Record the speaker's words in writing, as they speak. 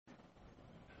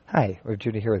Hi, we're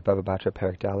Judy here with Baba Batra,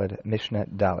 Perek Daled, Mishnah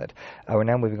Daled. We're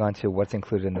now moving on to what's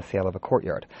included in the sale of a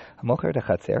courtyard.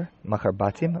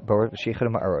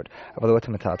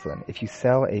 If you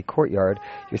sell a courtyard,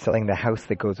 you're selling the house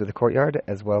that goes with the courtyard,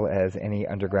 as well as any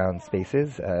underground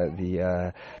spaces,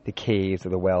 the caves or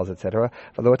the wells, etc.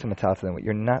 What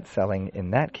you're not selling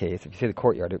in that case, if you say the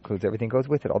courtyard, it includes everything goes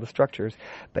with it, all the structures,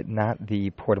 but not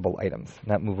the portable items,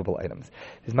 not movable items.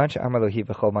 If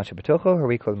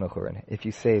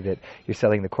you say that you're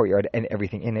selling the courtyard and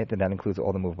everything in it, then that includes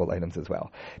all the movable items as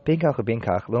well.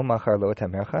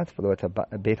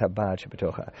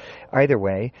 Either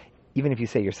way, even if you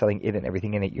say you're selling it and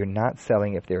everything in it, you're not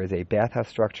selling if there is a bathhouse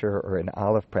structure or an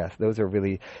olive press. Those are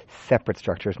really separate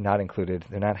structures, not included.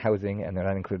 They're not housing, and they're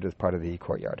not included as part of the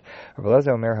courtyard. Rabbi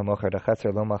Elazar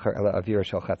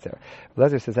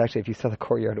says, actually, if you sell the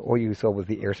courtyard, all you sold was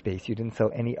the airspace. You didn't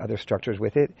sell any other structures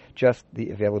with it, just the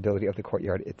availability of the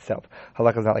courtyard itself.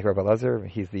 Halakha is not like Rabbi Elazar.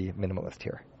 He's the minimalist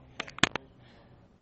here.